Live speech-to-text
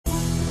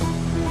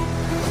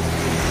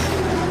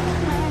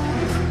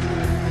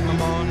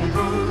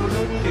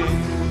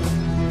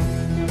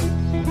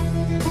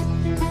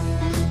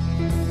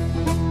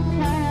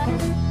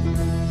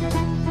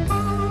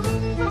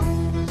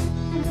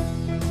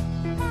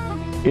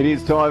It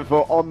is time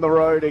for On the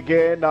Road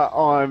again.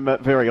 I'm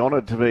very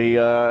honoured to be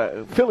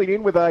filling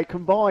in with a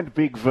combined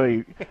Big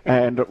V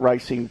and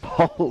Racing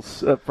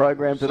Pulse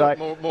program today.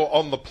 More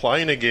on the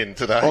plane again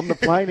today. On the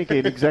plane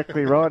again,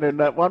 exactly right. And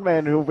one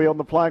man who will be on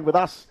the plane with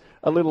us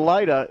a little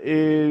later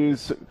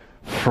is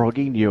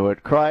Froggy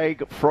Newitt.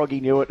 Craig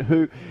Froggy Newitt,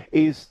 who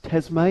is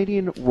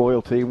Tasmanian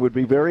royalty and would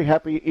be very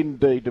happy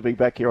indeed to be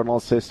back here on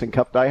Launceston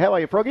Cup Day. How are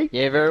you, Froggy?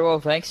 Yeah, very well,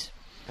 thanks.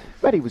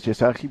 Matty was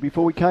just asking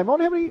before we came on,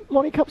 how many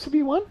Lonnie Cups have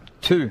you won?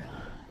 2.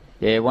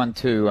 Yeah, won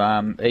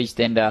 2. East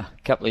Ender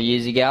a couple of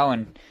years ago,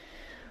 and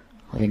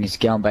I think it's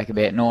going back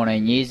about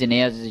 19 years, and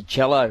ours is a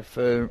cello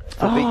for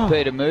Big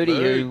Peter Moody,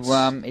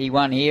 who he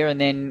won here and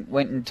then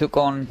went and took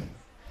on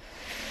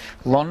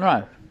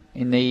Lonhro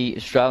in the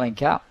Australian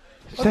Cup.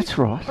 That's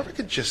right. I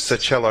reckon just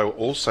Sachello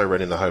also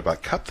ran in the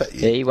Hobart Cup that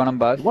year. Yeah, he won them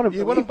both. He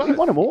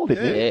won them all,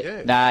 didn't he?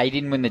 Yeah. Nah, he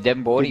didn't win the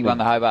Devonport. He won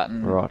the Hobart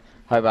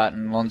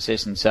and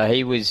Launceston. So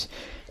he was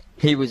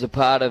a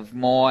part of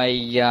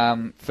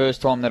my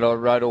first time that I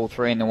rode all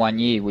 3 in the 1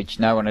 year, which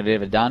no one had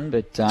ever done.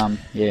 But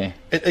yeah.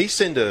 And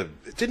Eastender,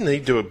 didn't he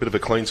do a bit of a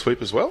clean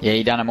sweep as well? Yeah,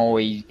 he done them all.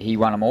 He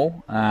won them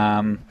all.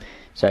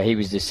 So he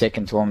was the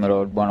second time that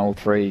I'd won all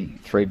three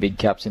big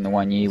cups in the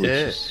 1 year. Which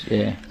is,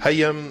 yeah.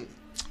 Hey, and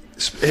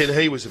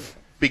he was a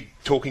big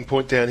talking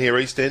point down here,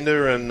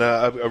 Eastender, and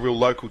a real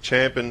local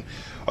champ. And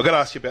I've got to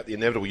ask you about the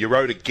inevitable. You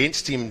rode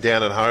against him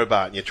down in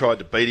Hobart, and you tried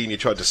to beat him. You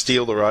tried to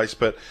steal the race,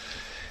 but.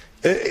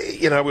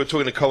 We were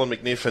talking to Colin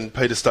McNiff and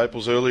Peter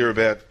Staples earlier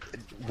about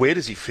where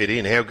does he fit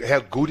in? How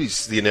good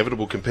is the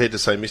inevitable compared to,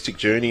 say, Mystic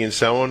Journey and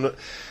so on?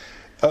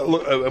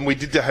 And we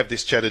did have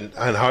this chat in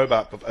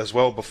Hobart as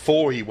well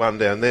before he won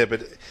down there.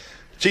 But,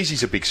 geez,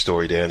 he's a big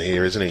story down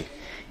here, isn't he?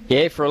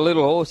 Yeah, for a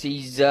little horse,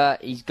 he's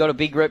got a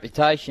big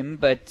reputation.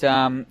 But,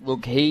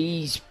 look,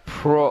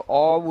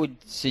 I would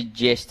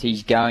suggest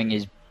he's going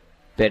as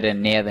better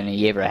now than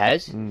he ever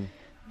has. Mm.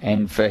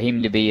 And for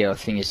him to be, I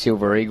think, a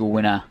Silver Eagle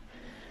winner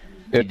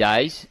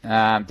days,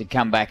 to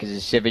come back as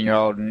a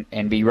 7-year-old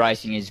and be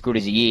racing as good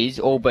as he is,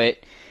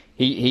 albeit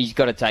he's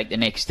got to take the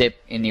next step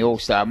in the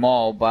All-Star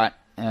Mile. But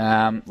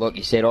like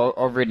you said,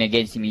 I've ridden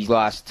against him his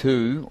last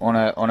 2 on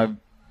a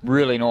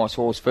really nice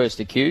horse,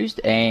 First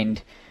Accused,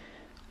 and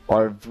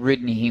I've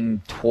ridden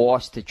him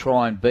twice to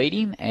try and beat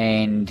him,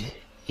 and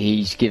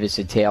he's given us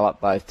a towel up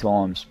both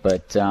times.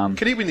 But can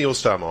he win the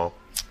All-Star Mile?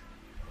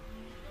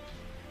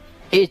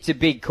 It's a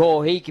big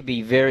call. He could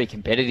be very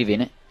competitive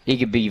in it.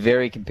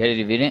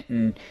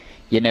 And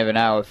you never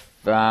know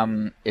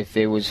if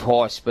there was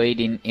high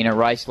speed in a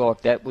race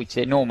like that, which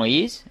there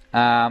normally is.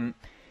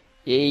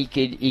 He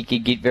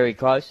could get very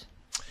close.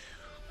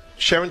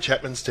 Sharon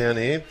Chapman's down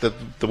here,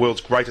 the world's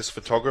greatest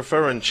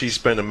photographer, and she's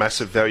been a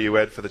massive value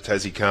add for the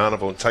Tassie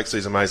Carnival and takes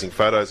these amazing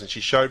photos. And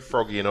she showed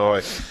Froggy and I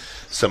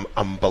some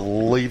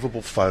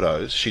unbelievable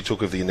photos she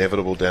took of the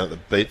inevitable down at the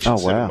beach at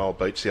 7 Mile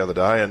Beach the other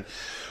day. And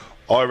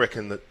I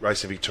reckon that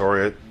Racing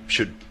Victoria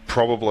should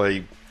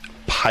probably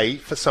pay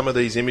for some of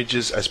these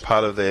images as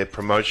part of their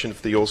promotion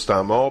for the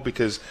All-Star Mile,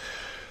 because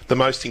the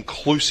most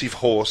inclusive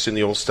horse in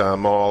the All-Star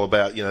Mile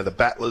about, the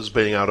battlers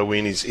being able to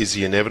win is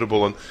the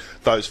inevitable. And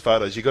those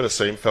photos, you've got to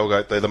see them,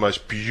 Felgate. They're the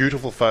most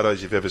beautiful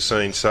photos you've ever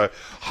seen. So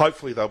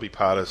hopefully they'll be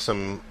part of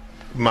some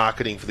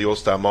marketing for the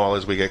All-Star Mile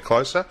as we get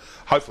closer.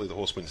 Hopefully the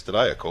horse wins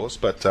today, of course.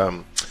 But,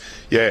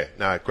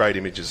 great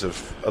images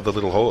of the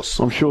little horse.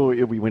 I'm sure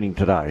he'll be winning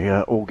today,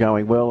 all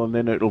going well, and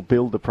then it'll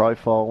build the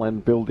profile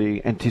and build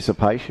the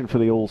anticipation for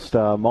the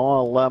All-Star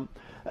Mile.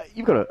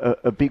 You've got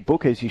a big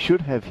book, as you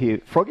should have here.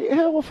 Froggy,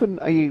 how often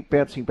are you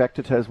bouncing back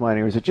to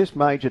Tasmania? Is it just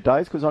major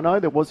days? Because I know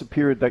there was a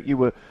period that you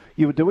were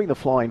doing the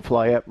fly-in,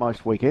 fly-out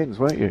most weekends,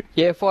 weren't you?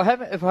 Yeah, if I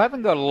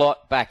haven't got a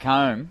lot back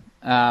home,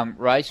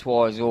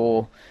 race-wise,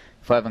 or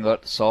if I haven't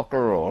got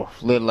soccer or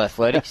little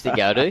athletics to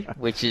go to,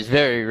 which is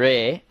very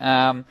rare,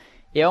 I'm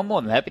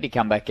more than happy to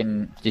come back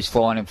and just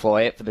fly in and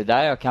fly out for the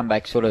day. I come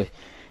back sort of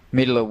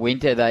middle of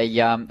winter. They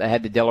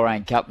had the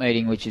Deloraine Cup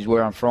meeting, which is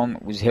where I'm from.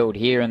 It was held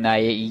here, and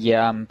they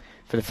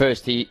for the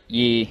first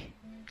year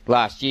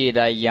last year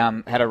they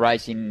had a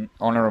race in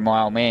honour of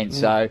my old man.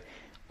 So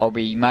I'll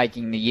be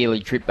making the yearly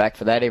trip back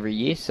for that every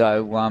year.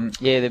 So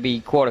there'll be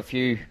quite a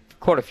few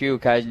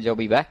occasions I'll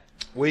be back.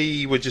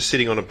 We were just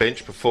sitting on a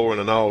bench before,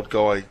 and an old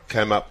guy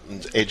came up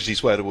and edged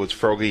his way towards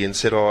Froggy and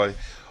said,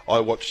 I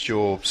watched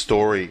your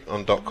story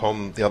on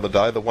 .com the other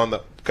day, the one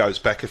that goes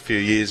back a few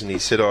years, and he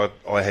said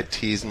I had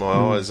tears in my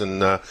eyes,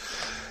 and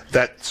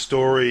that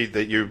story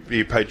that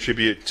you paid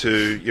tribute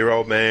to your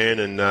old man,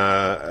 and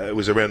it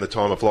was around the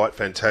time of Light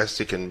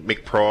Fantastic and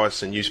Mick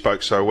Price, and you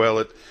spoke so well.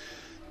 It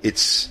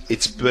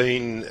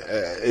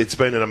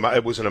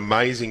was an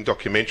amazing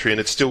documentary, and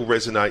it still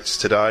resonates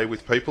today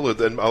with people.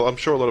 And I'm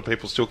sure a lot of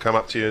people still come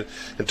up to you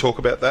and talk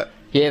about that.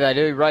 Yeah, they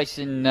do.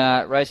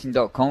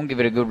 Racing.com, give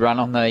it a good run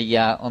on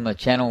the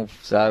channel.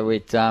 So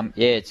it's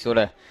sort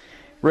of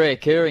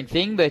reoccurring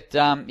thing, but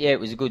it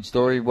was a good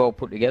story, well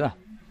put together.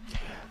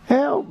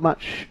 How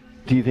much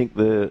do you think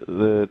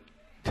the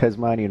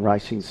Tasmanian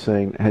racing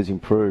scene has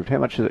improved? How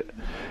much in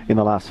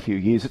the last few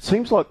years? It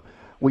seems like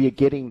we are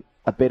getting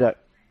a better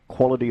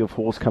quality of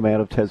horse come out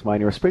of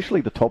Tasmania,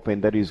 especially the top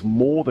end, that is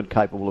more than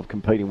capable of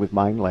competing with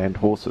mainland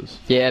horses.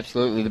 Yeah,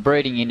 absolutely. The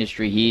breeding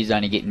industry here is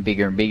only getting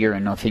bigger and bigger,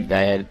 and I think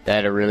they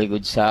had a really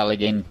good sale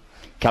again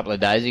a couple of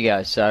days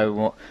ago.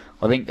 So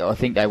I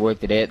think they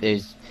worked it out.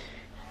 There's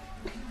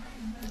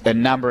a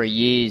number of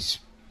years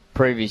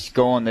previous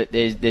gone that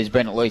there's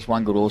been at least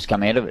one good horse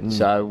come out of it.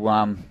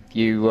 So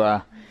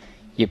you're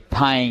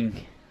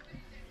paying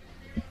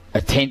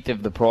a tenth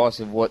of the price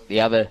of what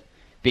the other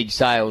big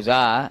sales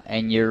are,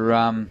 and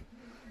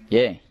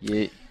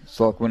it's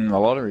like winning the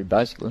lottery,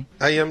 basically.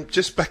 Hey,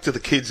 just back to the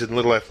kids in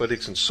little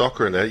athletics and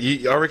soccer and that.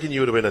 I reckon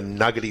you would have been a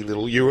nuggety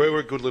little. You were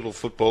a good little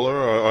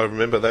footballer. I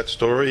remember that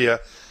story.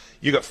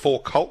 You got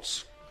 4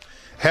 Colts.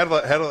 How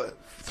do they?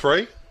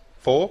 3,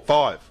 4,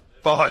 5.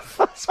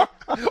 Sorry.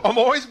 I'm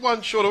always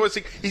one short. I always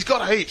think he's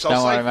got heaps.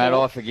 Don't worry, mate.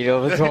 I forget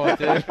all the time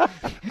too.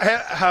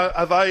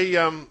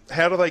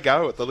 How do they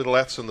go at the little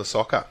aths and the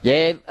soccer?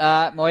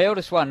 Yeah, my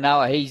eldest one,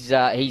 Noah, he's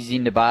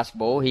into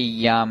basketball.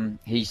 He's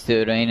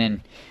 13 and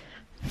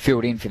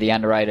filled in for the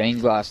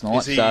under-18s last night.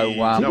 Is he, so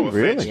no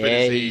offence, yeah,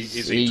 but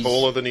is he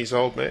taller than his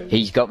old man?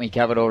 He's got me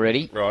covered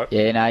already. Right.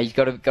 Yeah, no, he's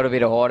got a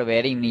bit of height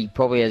about him. He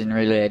probably hasn't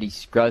really had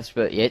his growth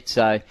spurt yet,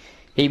 so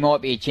he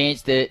might be a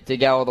chance to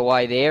go all the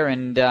way there.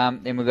 And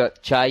then we've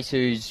got Chase,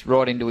 who's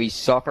right into his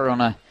soccer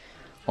on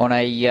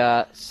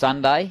a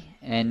Sunday,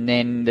 and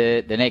then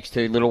the next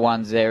 2 little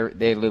ones, they're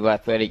little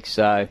athletics.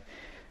 So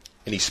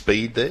any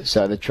speed there?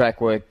 So the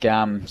track work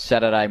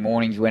Saturday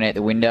mornings went out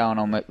the window, and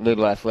I'm at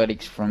little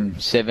athletics from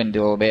 7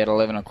 till about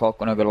 11 o'clock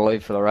when I've got to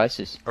leave for the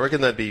races. I reckon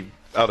they'd be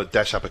able to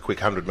dash up a quick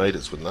 100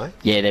 metres, wouldn't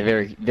they? Yeah,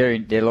 they're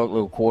they're like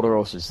little quarter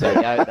horses. They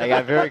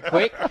go very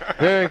quick,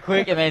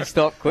 and then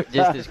stop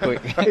just as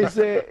quick.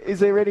 Is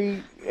there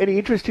any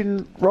interest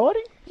in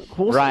riding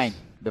horses? Rain,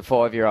 the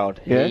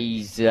 5-year-old. Yeah.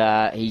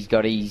 He's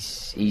got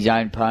his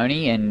own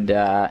pony, and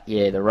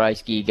the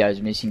race gear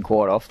goes missing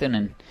quite often,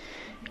 and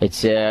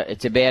it's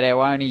about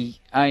our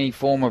only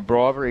form of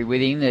bribery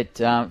with him, that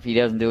if he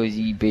doesn't do as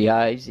he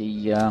behaves,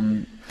 he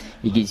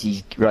gets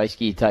his race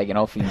gear taken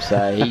off him,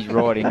 so he's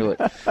right into it.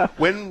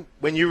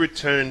 When you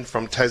returned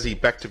from Tassie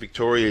back to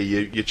Victoria,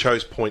 you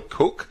chose Point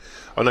Cook.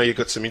 I know you've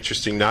got some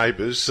interesting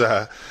neighbours.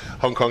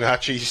 Hong Kong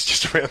Hutchie's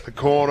just around the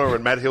corner,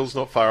 and Matt Hill's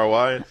not far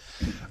away.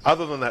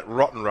 Other than that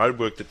rotten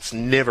roadwork that's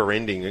never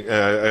ending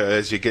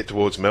as you get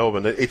towards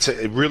Melbourne, it's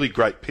a really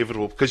great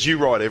pivotal, because you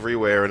ride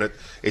everywhere, and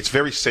it's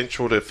very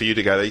central for you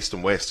to go east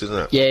and west, isn't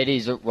it? Yeah, it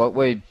is. Well,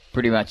 we're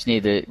pretty much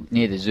near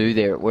the zoo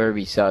there at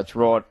Werribee, so it's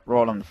right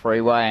on the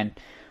freeway, and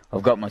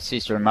I've got my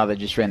sister and mother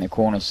just around the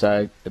corner,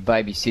 so the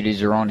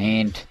babysitters are on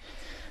hand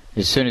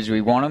as soon as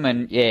we want them.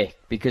 And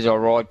because I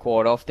ride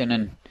quite often,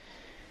 and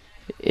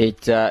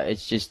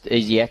it's just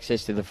easy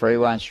access to the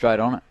freeway and straight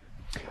on it.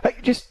 Hey,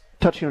 just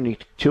touching on your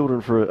children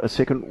for a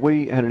second,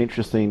 we had an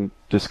interesting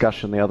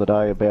discussion the other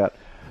day about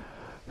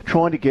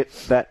trying to get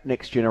that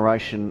next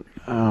generation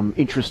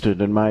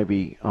interested and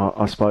maybe,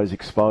 I suppose,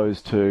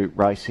 exposed to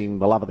racing,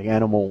 the love of the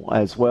animal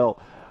as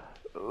well.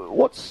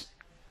 What's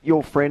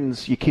your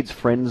kids'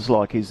 friends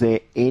like? Is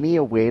there any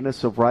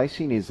awareness of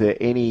racing? Is there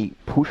any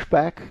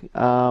pushback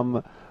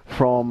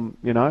from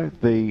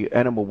the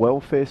animal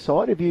welfare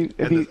side? Have you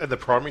at the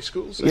primary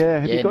schools? Yeah,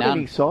 have you got none.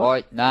 any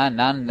side?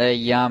 None.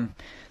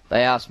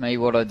 They ask me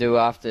what I do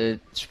after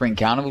spring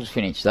carnival's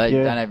finished. They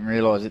don't even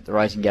realise that the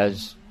racing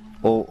goes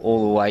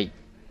all the way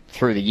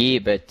through the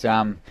year. But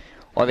I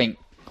think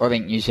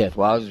New South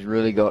Wales has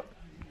really got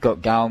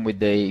going with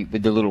the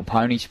little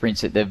pony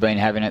sprints that they've been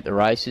having at the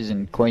races,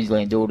 and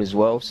Queensland do it as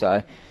well.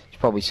 So it's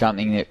probably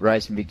something that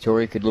Racing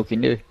Victoria could look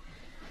into.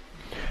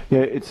 Yeah,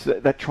 it's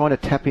that trying to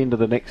tap into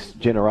the next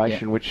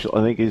generation, which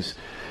I think is.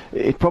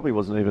 It probably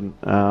wasn't even.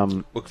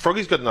 Well,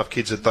 Froggy's got enough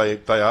kids that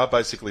they are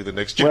basically the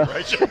next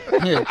generation.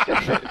 Hey,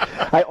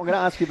 I'm going to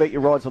ask you about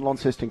your rides on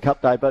Launceston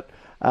Cup Day, but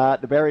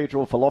the barrier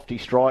draw for Lofty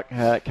Strike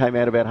came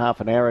out about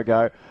half an hour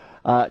ago.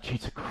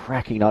 It's a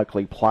cracking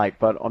Oakley plate,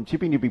 but I'm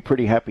tipping you'd be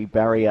pretty happy.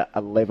 Barrier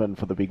 11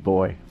 for the big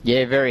boy.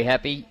 Yeah, very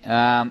happy.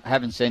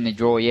 Haven't seen the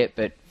draw yet,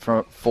 but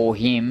for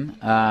him,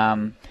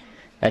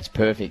 that's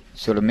perfect.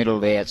 Sort of middle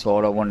of the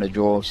outside, I wanted to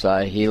draw,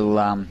 so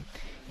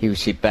he'll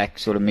sit back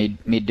sort of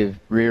mid to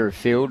rear of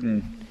field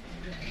and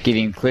give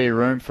him clear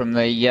room from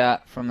the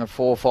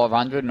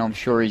 4-500, and I'm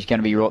sure he's going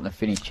to be right in the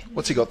finish.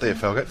 What's he got there,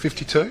 Falgate?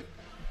 52?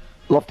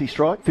 Lofty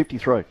Strike,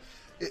 53.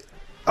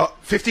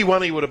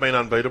 51 he would have been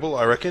unbeatable,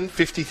 I reckon.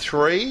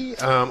 53,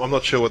 I'm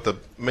not sure what the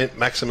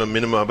maximum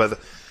minimum, but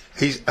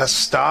he's a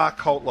star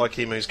colt like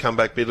him who's come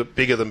back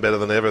bigger than better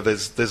than ever.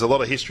 There's a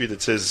lot of history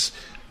that says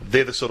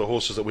they're the sort of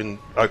horses that win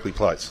Oakley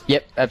plates.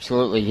 Yep,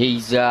 absolutely.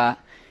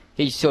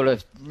 He sort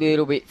of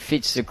little bit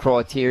fits the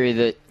criteria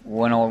that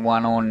when I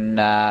won on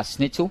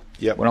Snitzel.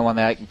 Yep. When I won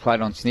the Oakley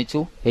plate on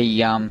Snitzel, he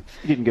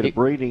didn't get a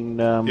breeding.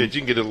 Yeah, you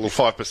didn't get a little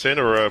 5%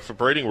 or for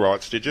breeding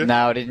rights, did you?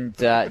 No, I didn't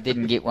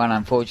get one.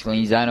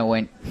 Unfortunately, his owner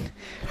went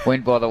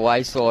by the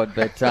wayside.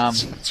 But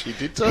he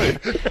did too.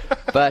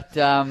 But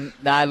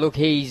no, look,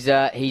 he's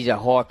a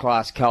high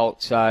class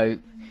colt. So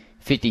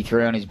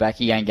 53 on his back,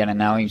 he ain't going to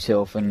know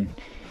himself. And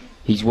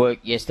his work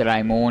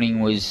yesterday morning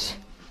was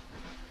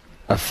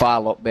a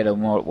far lot better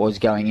than what it was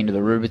going into the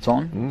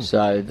Rubiton.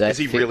 So that Has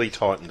he really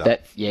tightened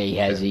up? Yeah, he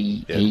has.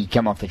 He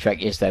come off the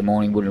track yesterday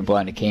morning, wouldn't have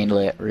blown a candle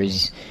out.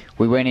 Whereas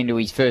we went into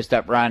his first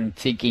up run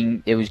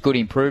thinking there was good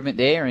improvement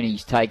there, and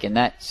he's taken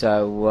that.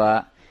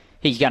 So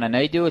he's going to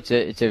need to.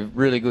 It's a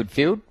really good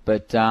field,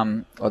 but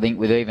I think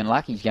with even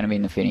luck, he's going to be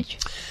in the finish.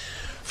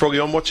 Froggy,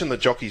 I'm watching the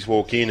jockeys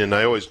walk in, and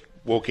they always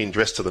walk in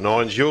dressed to the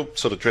nines. You're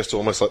sort of dressed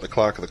almost like the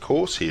clerk of the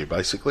course here,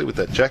 basically, with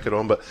that jacket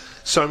on. But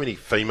so many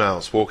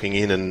females walking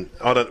in, and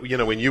I don't,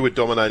 when you were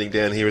dominating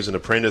down here as an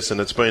apprentice, and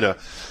it's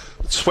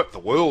swept the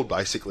world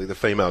basically, the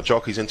female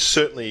jockeys, and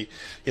certainly,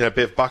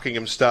 Bev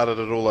Buckingham started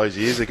it all those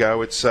years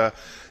ago. It's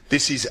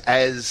this is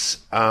as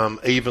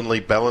evenly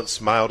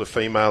balanced male to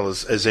female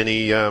as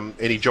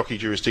any jockey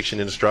jurisdiction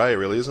in Australia,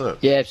 really, isn't it?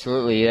 Yeah,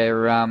 absolutely.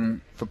 They're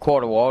for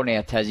quite a while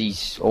now.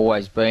 Tassie's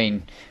always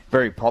been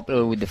very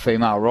popular with the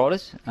female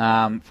riders.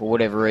 For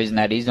whatever reason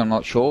that is, I'm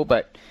not sure,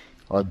 but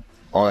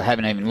I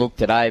haven't even looked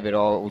today, but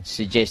I would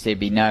suggest there'd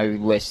be no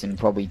less than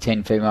probably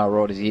 10 female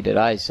riders here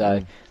today,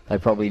 so they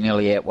probably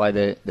nearly outweigh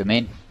the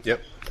men.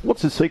 Yep.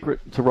 What's the secret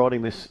to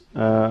riding this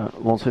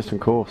Launceston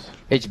course?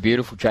 It's a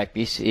beautiful track,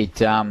 this.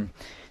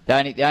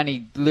 The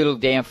only little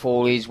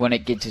downfall is when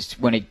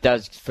it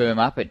does firm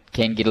up, it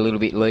can get a little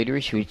bit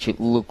leaderish, which it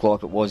looked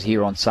like it was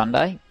here on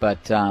Sunday,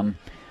 but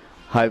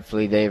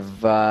hopefully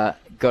they've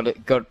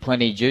got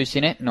plenty of juice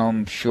in it, and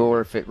I'm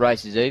sure if it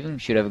races even,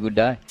 should have a good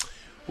day.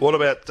 What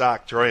about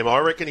Dark Dream? I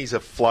reckon he's a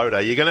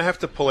floater. You're going to have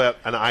to pull out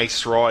an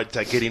ace ride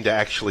to get him to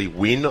actually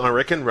win, I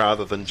reckon,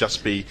 rather than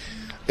just be,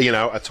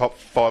 a top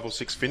 5 or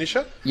 6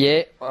 finisher.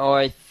 Yeah,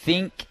 I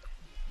think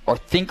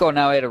I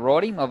know how to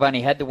ride him. I've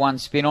only had the one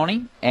spin on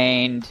him,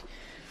 and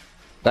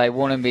they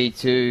wanted me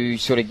to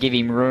sort of give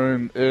him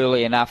room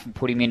early enough and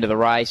put him into the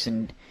race,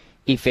 and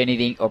if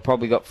anything, I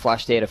probably got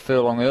flushed out a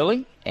furlong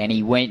early, and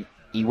he went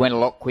a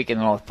lot quicker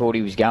than I thought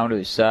he was going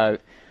to. So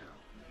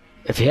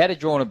if he had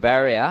drawn a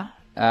barrier,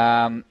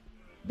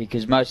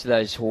 because most of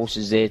those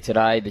horses there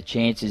today, the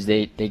chances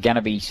they're going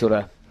to be sort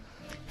of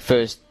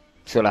first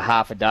sort of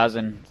half a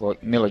dozen,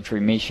 like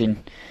Military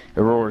Mission,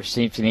 Aurora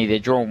Symphony, they're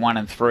drawn 1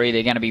 and 3.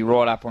 They're going to be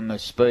right up on the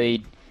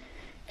speed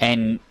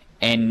and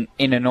in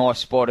a nice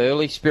spot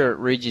early. Spirit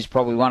Ridge is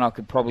probably one I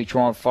could probably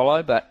try and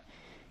follow, but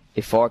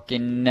if I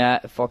can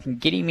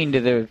get him into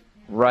the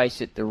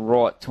race at the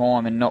right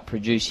time and not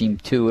produce him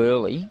too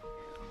early,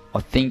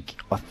 I think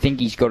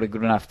he's got a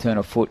good enough turn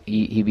of foot.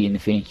 He'll be in the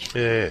finish.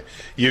 Yeah,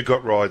 you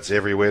got rides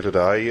everywhere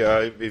today.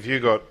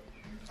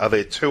 Are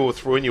there 2 or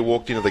 3 when you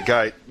walked into the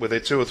gate? Were there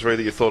 2 or 3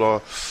 that you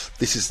thought,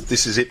 this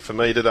is it for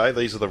me today?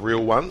 These are the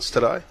real ones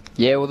today.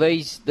 Yeah, well,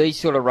 these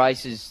sort of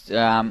races,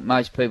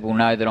 most people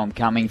know that I'm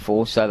coming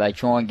for, so they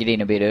try and get in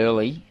a bit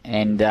early.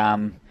 And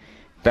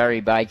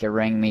Barry Baker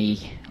rang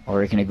me, I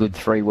reckon, a good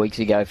 3 weeks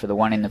ago for the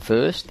one in the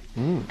first.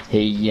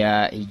 He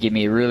gave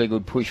me a really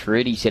good push for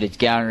it. He said it's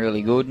going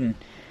really good, and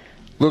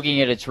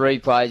looking at its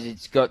replays,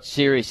 it's got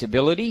serious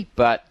ability,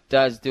 but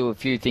does do a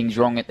few things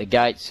wrong at the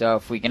gate. So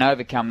if we can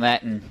overcome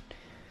that and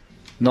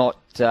not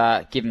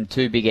give them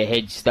too big a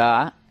head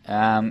start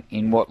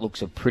in what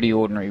looks a pretty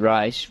ordinary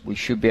race, we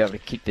should be able to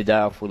kick the day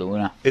off with a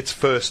winner. It's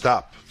first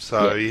up,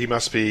 so he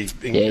must be... he's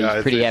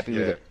pretty happy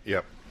with it.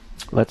 Yep.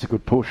 That's a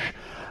good push.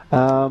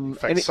 In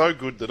fact, so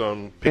good that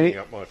I'm picking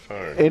up my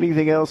phone.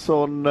 Anything else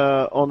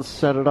on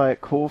Saturday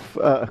at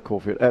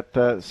Caulfield,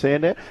 at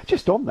Sandown?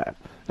 Just on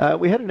that,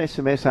 we had an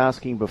SMS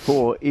asking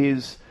before,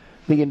 is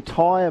the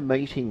entire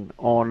meeting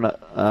on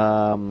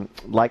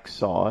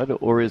Lakeside,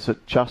 or is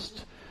it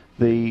just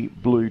the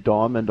Blue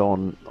Diamond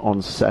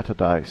on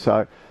Saturday?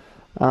 So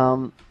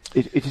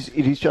it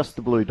is just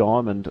the Blue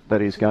Diamond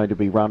that is going to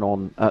be run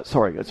on...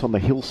 it's on the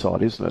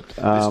hillside, isn't it?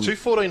 There's 2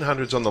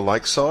 1400s on the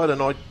Lakeside,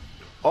 and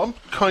I'm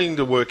trying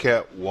to work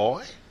out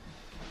why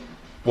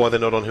they're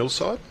not on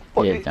hillside.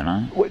 I don't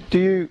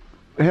know.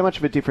 How much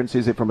of a difference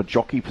is there from a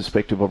jockey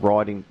perspective of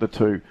riding the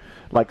 2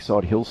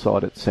 Lakeside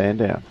hillside at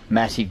Sandown?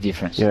 Massive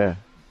difference. Yeah,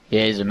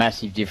 there's a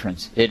massive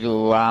difference.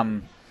 It'll...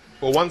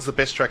 Well, one's the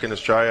best track in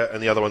Australia,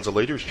 and the other one's a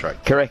leader's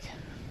track. Correct.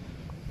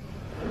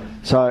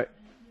 So,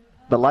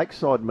 the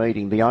Lakeside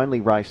meeting, the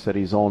only race that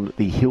is on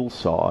the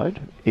hillside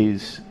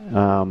is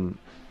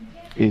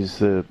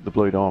the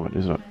Blue Diamond,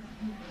 isn't it?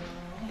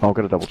 I've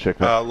got to double check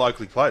that.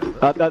 Locally played.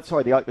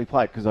 The Oakley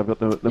Plate, because I've got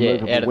the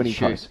movable winning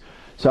post.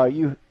 So, are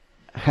you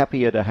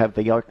happier to have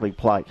the Oakley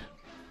Plate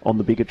on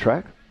the bigger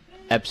track?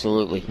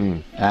 Absolutely.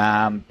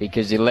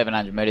 Because the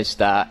 1100 metre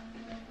start,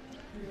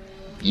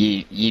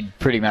 you'd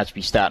pretty much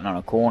be starting on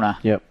a corner.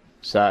 Yep.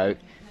 So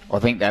I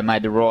think they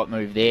made the right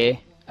move there.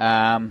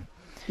 You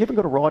haven't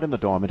got a ride in the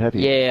Diamond, have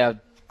you? Yeah,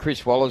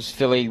 Chris Waller's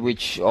filly,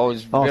 which I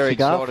was very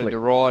excited to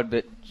ride,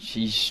 but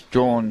she's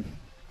drawn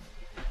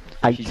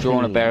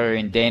a barrier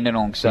in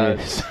Dandenong, so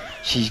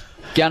she's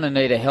going to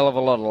need a hell of a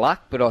lot of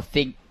luck. But I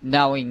think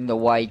knowing the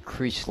way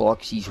Chris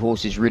likes his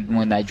horses ridden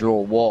when they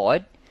draw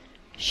wide,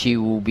 she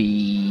will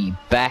be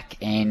back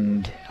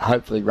and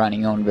hopefully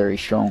running on very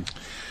strong.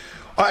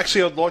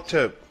 I'd like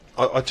to...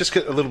 I just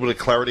get a little bit of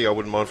clarity, I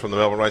wouldn't mind, from the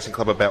Melbourne Racing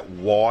Club about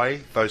why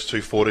those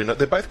 2 14...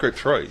 They're both Group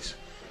 3s.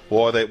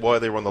 why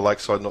they're on the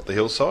lakeside, not the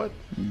hillside.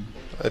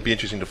 It'd be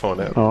interesting to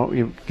find out. Oh,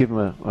 you give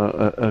them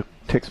a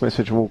text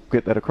message and we'll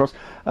get that across.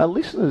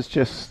 Listeners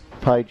just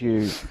paid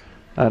you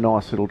a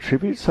nice little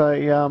tribute.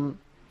 Say good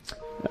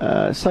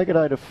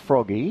day to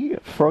Froggy.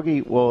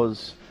 Froggy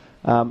was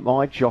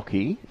my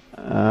jockey.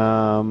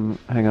 Hang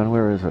on,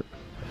 where is it?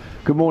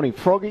 Good morning.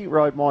 Froggy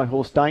rode my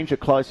horse Danger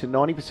Close in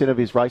 90% of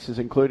his races,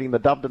 including the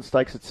Dubden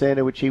Stakes at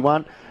Sandon, which he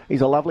won.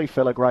 He's a lovely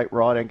fella, great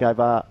rider, and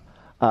gave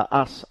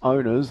us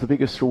owners the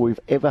biggest thrill we've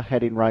ever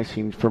had in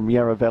racing from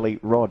Yarra Valley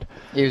Rod.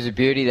 He was a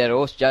beauty, that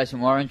horse.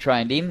 Jason Warren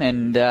trained him,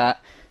 and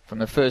from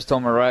the first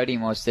time I rode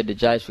him, I said to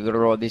Jace, we've got to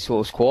ride this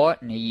horse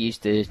quiet, and he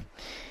used to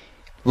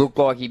look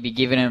like he'd be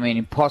giving him an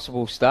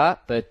impossible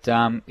start, but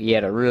he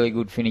had a really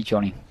good finish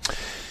on him.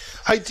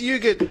 Hey, do you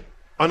get...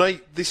 I know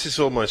this is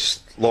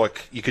almost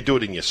like you could do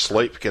it in your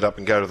sleep, get up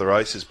and go to the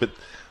races, but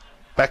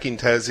back in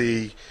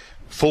Tassie,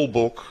 full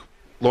book,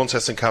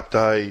 Launceston Cup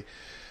Day,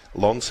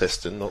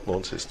 Launceston, not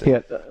Launceston.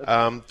 Yeah.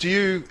 Are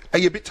you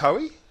a bit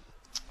toey?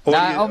 No,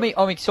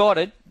 I'm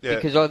excited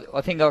because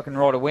I think I can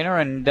ride a winner,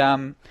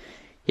 and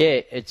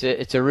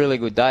it's a really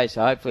good day.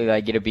 So hopefully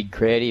they get a big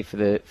crowd here for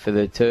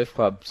the turf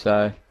club.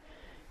 So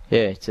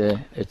yeah, it's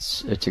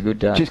a good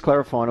day. Just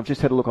clarifying, I've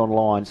just had a look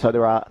online. So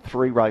there are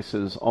 3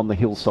 races on the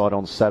hillside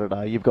on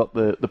Saturday. You've got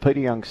the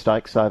Peter Young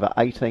Stakes over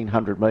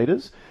 1,800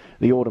 metres,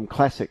 the Autumn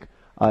Classic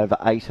over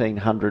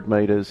 1,800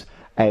 metres,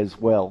 as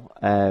well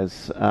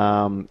as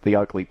the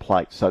Oakley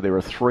Plate. So there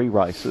are 3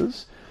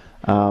 races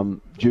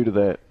due to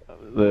the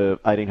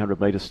 1,800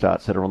 metre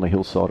starts that are on the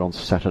hillside on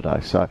Saturday.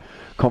 So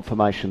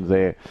confirmation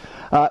there.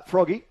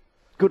 Froggy,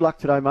 good luck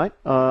today, mate.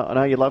 I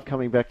know you love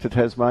coming back to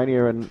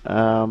Tasmania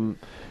and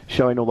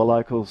showing all the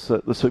locals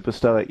the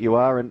superstar that you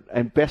are,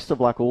 and best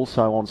of luck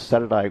also on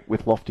Saturday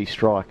with Lofty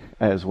Strike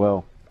as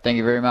well. Thank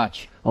you very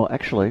much. Oh,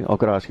 actually, I've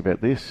got to ask you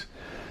about this.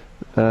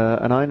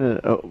 An owner,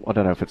 I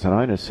don't know if it's an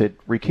owner, said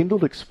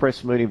Rekindled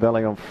Express Moonee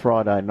Valley on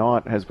Friday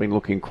night has been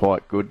looking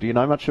quite good. Do you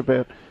know much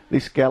about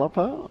this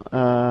galloper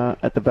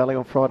at the Valley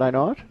on Friday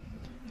night?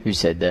 Who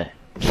said that?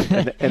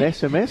 An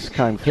SMS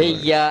came through.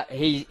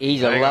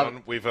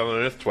 We've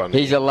unearthed one.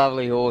 He's a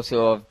lovely horse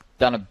who I've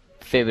done a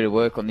fair bit of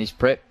work on this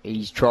prep.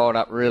 He's trialled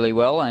up really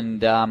well,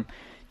 and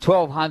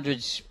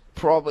 1200's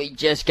probably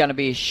just going to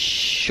be a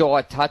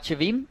shy touch of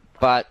him,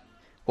 but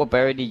what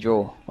berry did he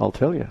draw? I'll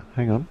tell you.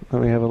 Hang on,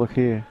 let me have a look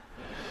here.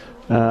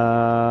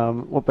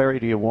 What berry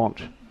do you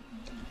want?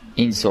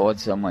 Inside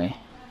somewhere.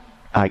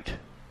 8.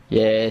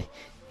 Yeah.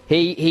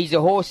 He's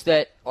a horse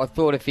that I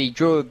thought if he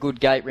drew a good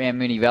gate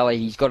round Moonee Valley,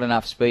 he's got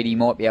enough speed, he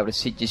might be able to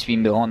sit just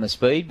in behind the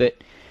speed, but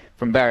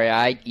from barrier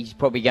 8, he's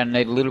probably going to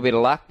need a little bit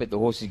of luck, but the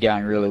horse is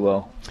going really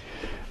well.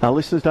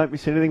 Listeners, don't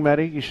miss anything,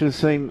 Matty. You should have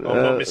seen.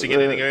 I'm not missing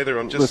anything either.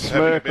 I'm just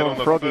having a bet on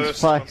the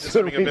first. I'm just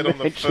having a bet on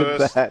the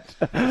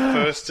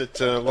first at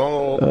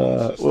Long.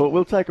 Well,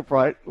 we'll take a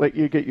break. Let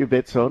you get your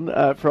bets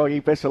on. Froggy,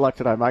 best of luck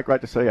today, mate.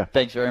 Great to see you.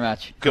 Thanks very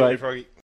much. Good on you, Froggy.